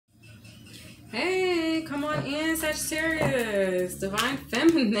Hey, come on in, Sagittarius, Divine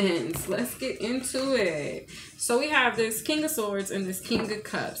Feminines. Let's get into it. So we have this King of Swords and this King of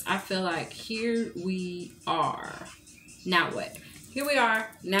Cups. I feel like here we are. Now what? Here we are.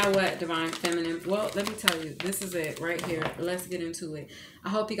 Now what, Divine Feminine? Well, let me tell you, this is it right here. Let's get into it. I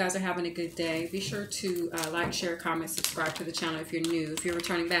hope you guys are having a good day. Be sure to like, share, comment, subscribe to the channel if you're new. If you're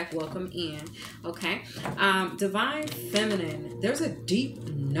returning back, welcome in. Okay. Divine Feminine, there's a deep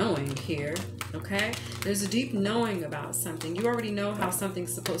knowing here. Okay. There's a deep knowing about something. You already know how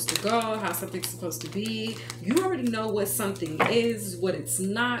something's supposed to go, how something's supposed to be. You already know what something is, what it's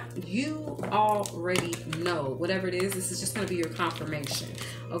not. You already know. Whatever it is, this is just going to be your confirmation.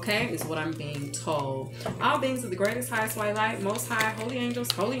 Okay, is what I'm being told. All beings of the greatest, highest white light, most high, holy angels,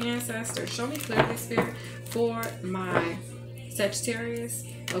 holy ancestors, show me clearly, Spirit, for my Sagittarius.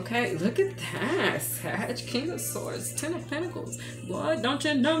 Okay, look at that. Sag, King of Swords, Ten of Pentacles. Boy, don't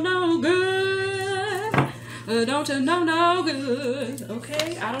you know no good? Don't you know no good?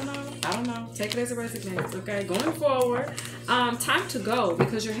 Okay, I don't know. Take it as it resonates. Okay, going forward, time to go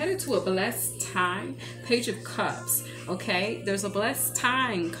because you're headed to a blessed time. Page of Cups. Okay, there's a blessed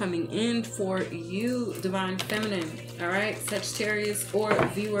time coming in for you, Divine Feminine. All right, Sagittarius or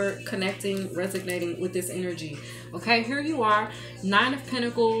viewer connecting, resonating with this energy. Okay, here you are, Nine of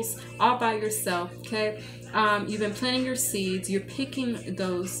Pentacles, all by yourself. Okay. You've been planting your seeds. You're picking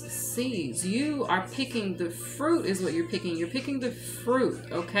those seeds. You are picking the fruit is what you're picking. You're picking the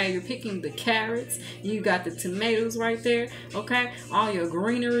fruit, okay? You're picking the carrots. You got the tomatoes right there, okay? All your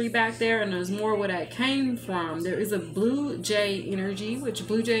greenery back there, and there's more where that came from. There is a blue jay energy, which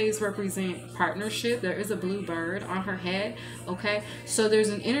blue jays represent partnership. There is a blue bird on her head, okay? So there's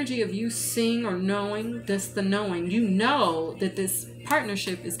an energy of you seeing or knowing. That's the knowing. You know that this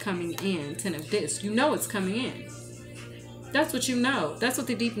partnership is coming in. Ten of Discs. You know it's coming in. That's what you know. That's what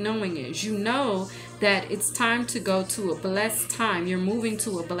the deep knowing is. You know that it's time to go to a blessed time. You're moving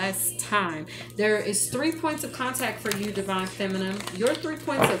to a blessed time. There is 3 points of contact for you, Divine Feminine. Your 3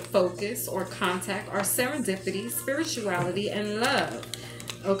 points of focus or contact are serendipity, spirituality, and love.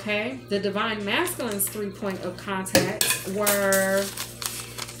 Okay? The Divine Masculine's 3 point of contact were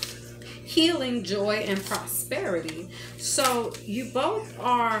healing, joy, and prosperity. So you both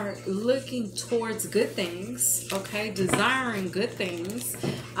are looking towards good things, okay, desiring good things,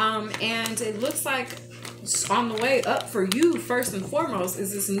 and it looks like on the way up for you, first and foremost,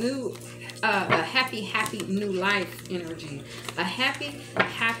 is this new a happy new life energy. A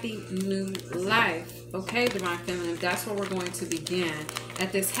happy new life. Okay, Divine Feminine, that's where we're going to begin.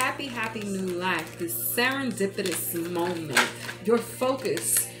 At this happy new life, this serendipitous moment, your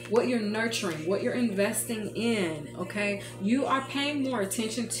focus, what you're nurturing, what you're investing in, okay? You are paying more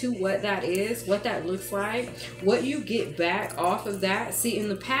attention to what that is, what that looks like, what you get back off of that. See, in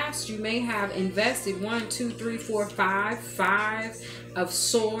the past, you may have invested 1, 2, 3, 4, 5 of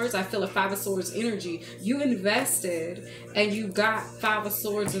swords. I feel a 5 of swords energy. You invested and you got 5 of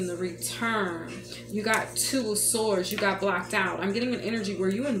swords in the return. You got 2 of swords. You got blocked out. I'm getting an energy where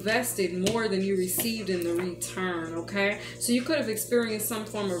you invested more than you received in the return, okay? So you could have experienced some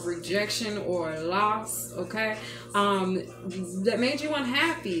form of rejection or loss, okay? That made you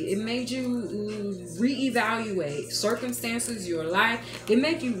unhappy. It made you reevaluate circumstances, your life. It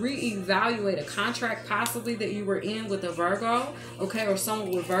made you reevaluate a contract possibly that you were in with a Virgo, okay, or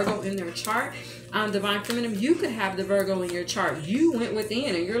someone with Virgo in their chart. Divine Feminine, you could have the Virgo in your chart. You went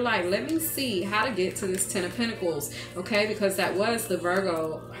within and you're like, let me see how to get to this 10 of Pentacles, okay, because that was the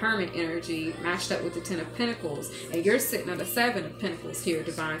Virgo Hermit energy matched up with the 10 of Pentacles, and you're sitting at a 7 of Pentacles here,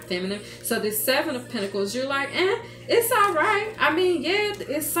 Divine Feminine. So this 7 of Pentacles, you're like, it's all right. I mean, yeah,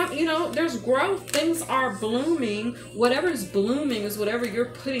 it's some, you know, there's growth. Things are blooming. Whatever's blooming is whatever you're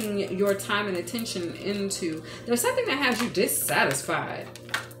putting your time and attention into. There's something that has you dissatisfied.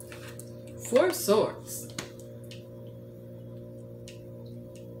 4 of Swords.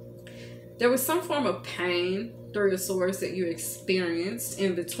 There was some form of pain, 3 of Swords, that you experienced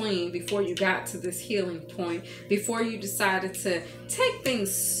in between before you got to this healing point, before you decided to take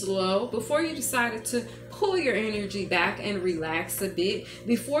things slow, before you decided to pull your energy back and relax a bit,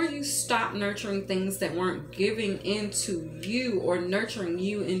 before you stop nurturing things that weren't giving into you or nurturing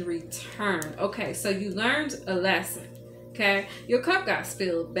you in return. Okay, so you learned a lesson. Okay, your cup got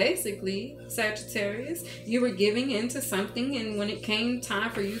spilled. Basically, Sagittarius, you were giving into something, and when it came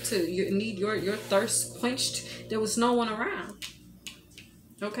time for you to need your thirst quenched, there was no one around.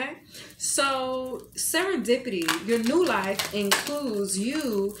 Okay, so serendipity, your new life includes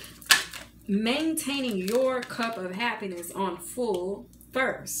you maintaining your cup of happiness on full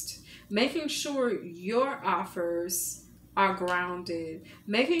first, making sure your offers are grounded.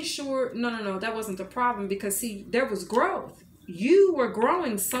 Making sure, no, that wasn't the problem, because see, there was growth. You were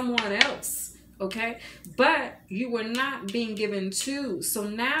growing someone else, okay? But you were not being given to. So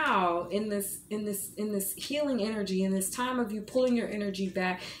now in this healing energy, in this time of you pulling your energy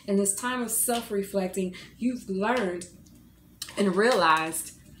back, in this time of self-reflecting, you've learned and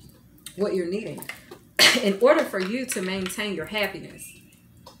realized what you're needing in order for you to maintain your happiness.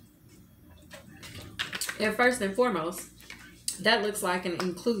 And first and foremost, that looks like and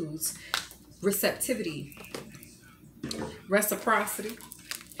includes receptivity, reciprocity,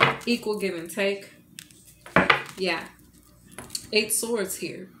 equal give and take. Yeah. 8 swords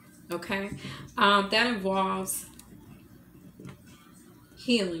here. Okay. That involves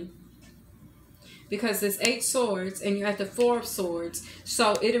healing. Because there's 8 swords and you're at the 4 of swords.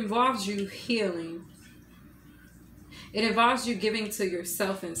 So it involves you healing. It involves you giving to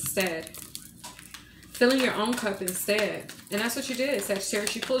yourself instead. Filling your own cup instead. And that's what you did,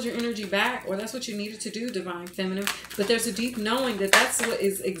 Sagittarius. You pulled your energy back, or that's what you needed to do, Divine Feminine. But there's a deep knowing that that's what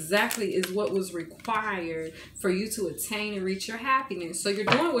is what was required for you to attain and reach your happiness. So you're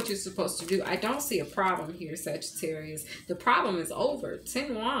doing what you're supposed to do. I don't see a problem here, Sagittarius. The problem is over.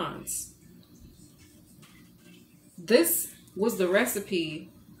 10 Wands. This was the recipe.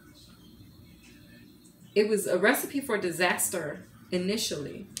 It was a recipe for disaster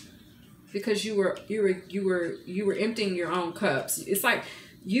initially. Because you were emptying your own cups. It's like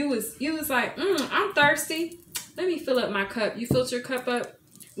you was like, I'm thirsty. Let me fill up my cup. You filled your cup up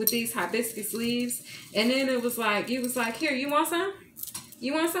with these hibiscus leaves, and then it was like you was like, here, you want some?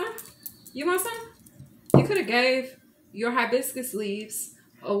 You want some? You want some? You could have gave your hibiscus leaves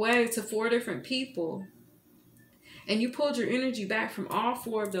away to 4 different people. And you pulled your energy back from all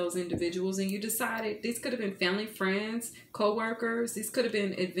 4 of those individuals, and you decided these could have been family, friends, co-workers. These could have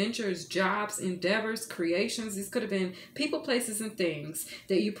been adventures, jobs, endeavors, creations. These could have been people, places, and things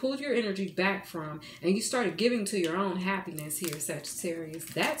that you pulled your energy back from, and you started giving to your own happiness here, Sagittarius.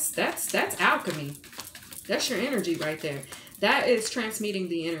 That's alchemy. That's your energy right there. That is transmuting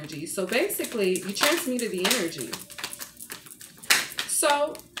the energy. So basically, you transmuted the energy.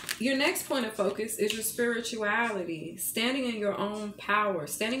 So your next point of focus is your spirituality, standing in your own power,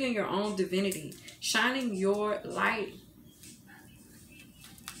 standing in your own divinity, shining your light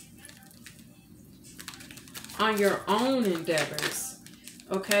on your own endeavors,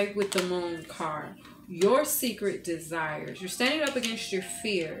 okay, with the Moon card. Your secret desires. You're standing up against your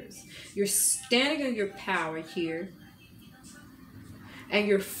fears. You're standing in your power here, and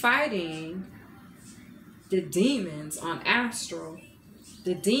you're fighting the demons on astral.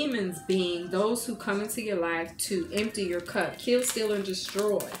 The demons being those who come into your life to empty your cup, kill, steal, and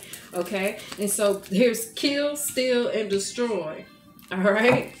destroy. Okay? And so here's kill, steal, and destroy. All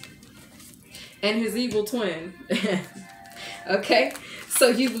right? And his evil twin. Okay? So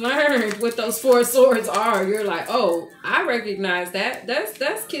you've learned what those 4 swords are. You're like, oh, I recognize that.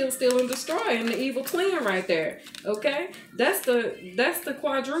 That's kill, steal, and destroy, and the evil twin right there. Okay? That's the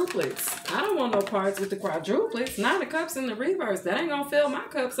quadruplets. I don't want no parts with the quadruplets. 9 of cups in the reverse. That ain't gonna fill my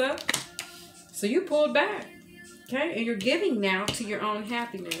cups up. So you pulled back. Okay? And you're giving now to your own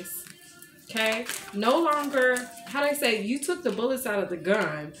happiness. Okay? No longer, how do I say, you took the bullets out of the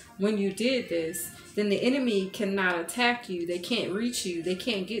gun when you did this. Then the enemy cannot attack you. They can't reach you. They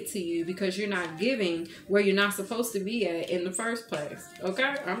can't get to you because you're not giving where you're not supposed to be at in the first place.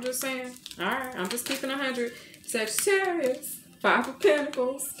 Okay? I'm just saying. All right? I'm just keeping 100. Sagittarius. 5 of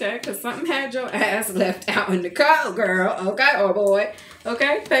Pentacles. Okay? Because something had your ass left out in the cold, girl. Okay? Or boy.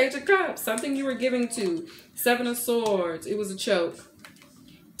 Okay? Page of Cups. Something you were giving to. 7 of Swords. It was a choke.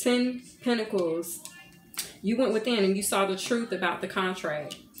 10 Pentacles. You went within and you saw the truth about the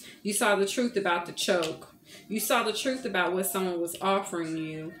contract. You saw the truth about the choke. You saw the truth about what someone was offering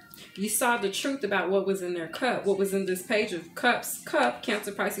you. You saw the truth about what was in their cup. What was in this Page of Cups, cup,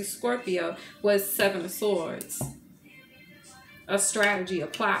 Cancer, Pisces, Scorpio, was 7 of Swords. A strategy, a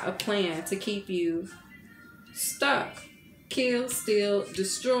plot, a plan to keep you stuck. Kill, steal,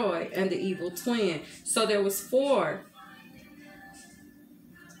 destroy, and the evil twin. So there was 4.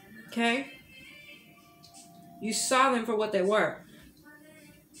 Okay? You saw them for what they were.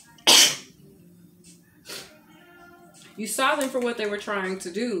 You saw them for what they were trying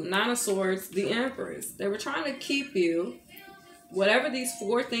to do. 9 of Swords, the Empress. They were trying to keep you, whatever these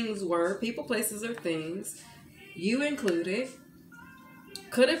 4 things were, people, places, or things, you included,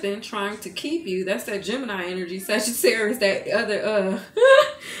 could have been trying to keep you. That's that Gemini energy, Sagittarius, that other,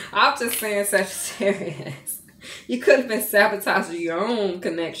 I'm just saying Sagittarius. You could have been sabotaging your own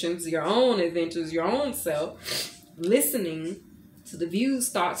connections, your own adventures, your own self, listening to the views,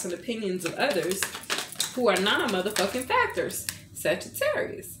 thoughts, and opinions of others who are non-motherfucking factors.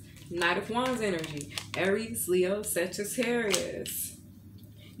 Sagittarius. Knight of Wands energy. Aries, Leo, Sagittarius.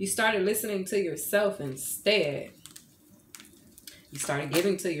 You started listening to yourself instead. You started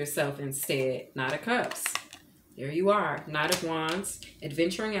giving to yourself instead. Knight of Cups. There you are. Knight of Wands.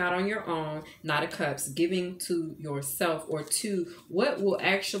 Adventuring out on your own. Knight of Cups. Giving to yourself or to what will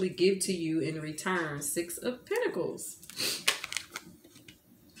actually give to you in return. Six of Pentacles.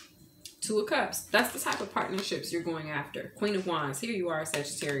 Two of Cups. That's the type of partnerships you're going after. Queen of Wands. Here you are,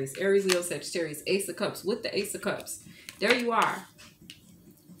 Sagittarius. Aries, Leo, Sagittarius. Ace of Cups. With the Ace of Cups. There you are.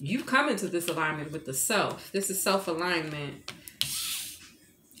 You've come into this alignment with the self. This is self-alignment.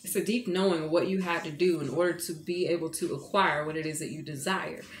 It's a deep knowing of what you had to do in order to be able to acquire what it is that you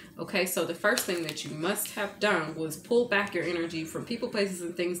desire. Okay, so the first thing that you must have done was pull back your energy from people, places,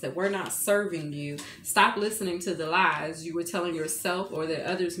 and things that were not serving you. Stop listening to the lies you were telling yourself or that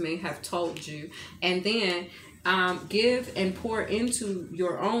others may have told you. And then give and pour into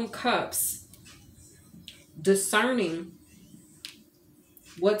your own cups, discerning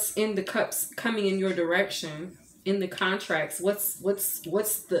what's in the cups coming in your direction. In the contracts, what's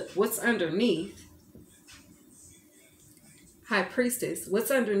underneath. High Priestess,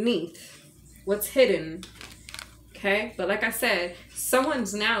 what's underneath, what's hidden. Okay, but like I said,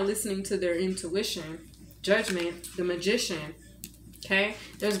 someone's now listening to their intuition. Judgment, the Magician. Okay,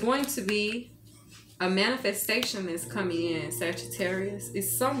 there's going to be a manifestation that's coming in. Sagittarius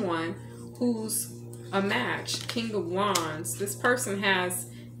is someone who's a match. King of Wands. This person has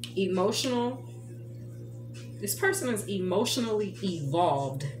This person is emotionally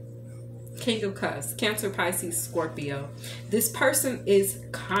evolved. King of Cups, Cancer, Pisces, Scorpio. This person is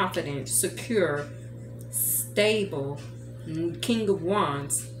confident, secure, stable. King of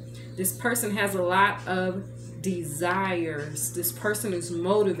Wands. This person has a lot of desires. This person is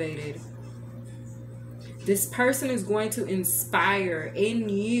motivated. This person is going to inspire in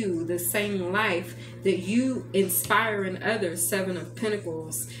you the same life that you inspire in others. Seven of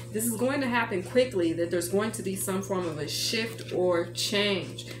Pentacles. This is going to happen quickly, that there's going to be some form of a shift or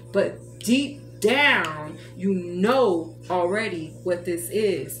change. But deep down, you know already what this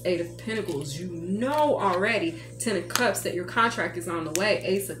is. Eight of Pentacles. You know already. Ten of Cups, that your contract is on the way.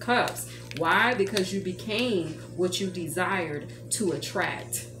 Ace of Cups. Why? Because you became what you desired to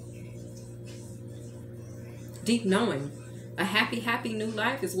attract. Deep knowing. A happy, happy new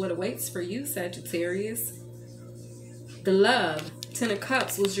life is what awaits for you, Sagittarius. The love. Ten of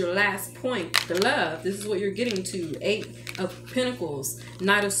Cups was your last point. The love. This is what you're getting to. Eight of Pentacles.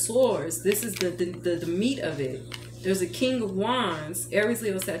 Knight of Swords. This is the meat of it. There's a King of Wands. Aries,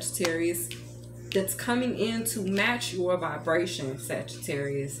 Leo, Sagittarius. That's coming in to match your vibration,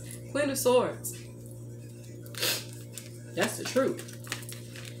 Sagittarius. Queen of Swords. That's the truth.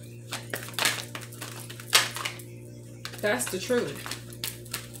 That's the truth.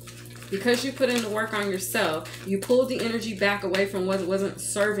 Because you put in the work on yourself, you pulled the energy back away from what wasn't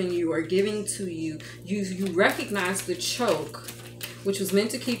serving you or giving to you. You recognize the choke, which was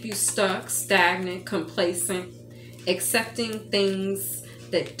meant to keep you stuck, stagnant, complacent, accepting things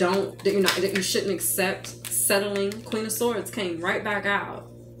that you shouldn't accept, settling. Queen of Swords came right back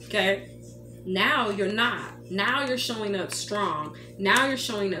out. Okay? Now you're not. Now you're showing up strong. Now you're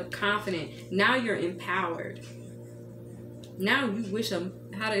showing up confident. Now you're empowered. Now you wish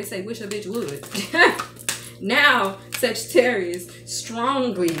how they say, wish a bitch would. Now, Sagittarius,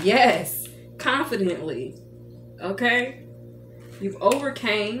 strongly, yes, confidently, okay? You've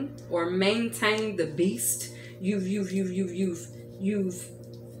overcame or maintained the beast. You've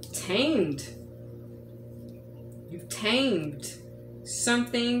tamed. You've tamed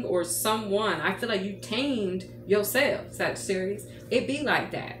something or someone. I feel like you tamed yourself, Sagittarius. It be like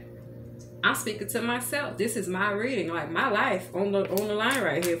that. I'm speaking to myself. This is my reading, like my life on the line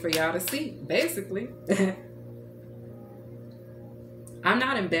right here for y'all to see, basically. I'm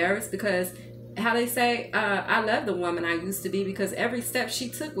not embarrassed because, how they say, I love the woman I used to be because every step she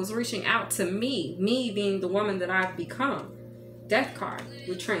took was reaching out to me. Me being the woman that I've become. Death card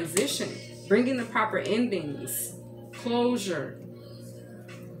with transition, bringing the proper endings, closure,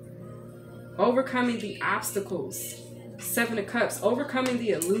 overcoming the obstacles. Seven of Cups, overcoming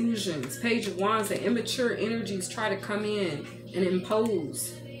the illusions. Page of Wands, the immature energies try to come in and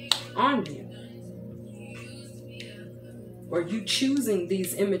impose on you. Or you choosing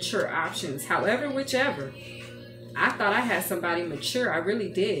these immature options. However, whichever. I thought I had somebody mature. I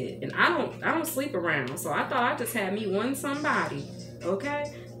really did. And I don't sleep around. So I thought I just had me one somebody. Okay?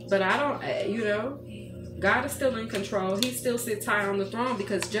 But I don't, you know. God is still in control. He still sits high on the throne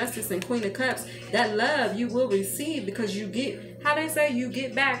because Justice and Queen of Cups, that love you will receive because you get, how they say, you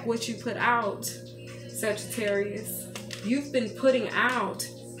get back what you put out. Sagittarius. You've been putting out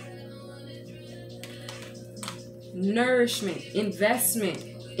nourishment, investment,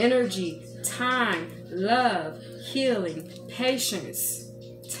 energy, time, love, healing, patience,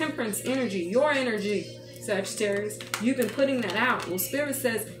 temperance energy, your energy, Sagittarius. You've been putting that out. Well, Spirit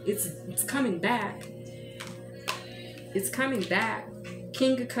says it's coming back. It's coming back.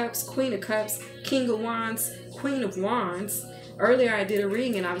 King of Cups, Queen of Cups, King of Wands, Queen of Wands. Earlier I did a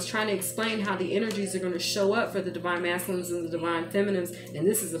reading and I was trying to explain how the energies are going to show up for the Divine Masculines and the Divine Feminines. And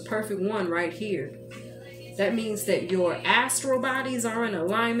this is a perfect one right here. That means that your astral bodies are in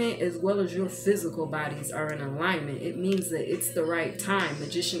alignment as well as your physical bodies are in alignment. It means that it's the right time.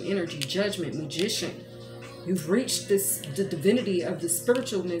 Magician energy, Judgment, Magician. You've reached the divinity of the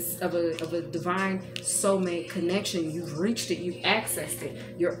spiritualness of a divine soulmate connection. You've reached it. You've accessed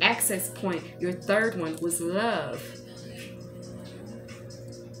it. Your access point, your third one, was love.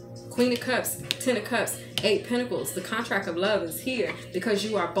 Queen of Cups, Ten of Cups, Eight Pentacles. The contract of love is here because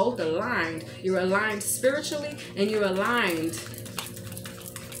you are both aligned. You're aligned spiritually and you're aligned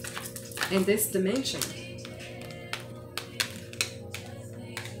in this dimension.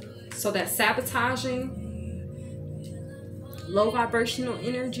 So that sabotaging, low vibrational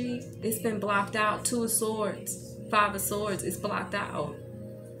energy, it's been blocked out. Two of Swords, Five of Swords, it's blocked out.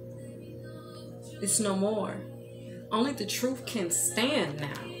 It's no more. Only the truth can stand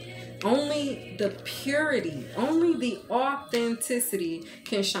now. Only the purity, only the authenticity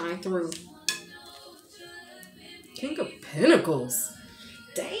can shine through. King of Pentacles.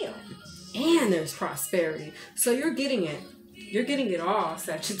 Damn. And there's prosperity. So you're getting it. You're getting it all,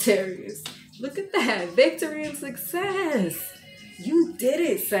 Sagittarius. Look at that. Victory and success. You did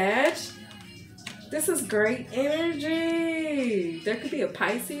it, Sag. This is great energy. There could be a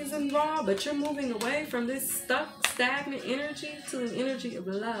Pisces involved, but you're moving away from this stuck, stagnant energy to an energy of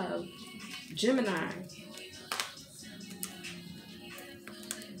love. Gemini.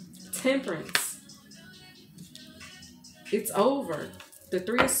 Temperance. It's over. The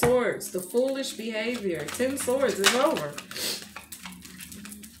Three of Swords, the foolish behavior. 10 Swords is over.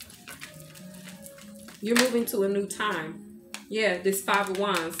 You're moving to a new time. Yeah, this Five of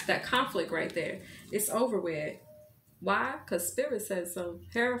Wands, that conflict right there. It's over with. Why? Because Spirit says so.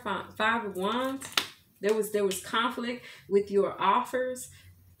 Hierophant, Five of Wands. There was conflict with your offers.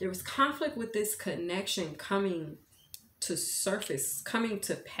 There was conflict with this connection coming to surface, coming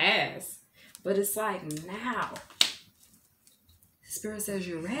to pass. But it's like now. Spirit says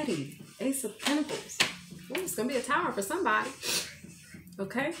you're ready. Ace of Pentacles. Ooh, it's going to be a tower for somebody.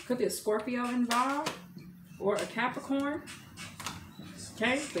 Okay? Could be a Scorpio involved or a Capricorn.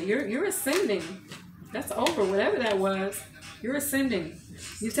 Okay? But you're ascending. That's over. Whatever that was. You're ascending.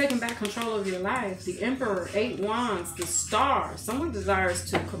 You've taken back control of your life. The Emperor, 8 Wands, the Star. Someone desires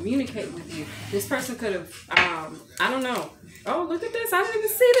to communicate with you. This person could have, I don't know. Oh, look at this. I didn't even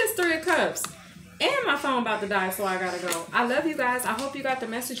see this 3 of Cups. And my phone about to die, so I gotta go. I love you guys. I hope you got the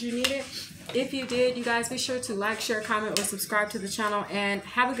message you needed. If you did, you guys be sure to like, share, comment, or subscribe to the channel. And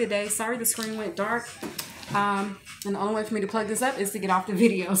have a good day. Sorry the screen went dark. And the only way for me to plug this up is to get off the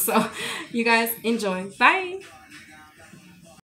video. So you guys enjoy. Bye.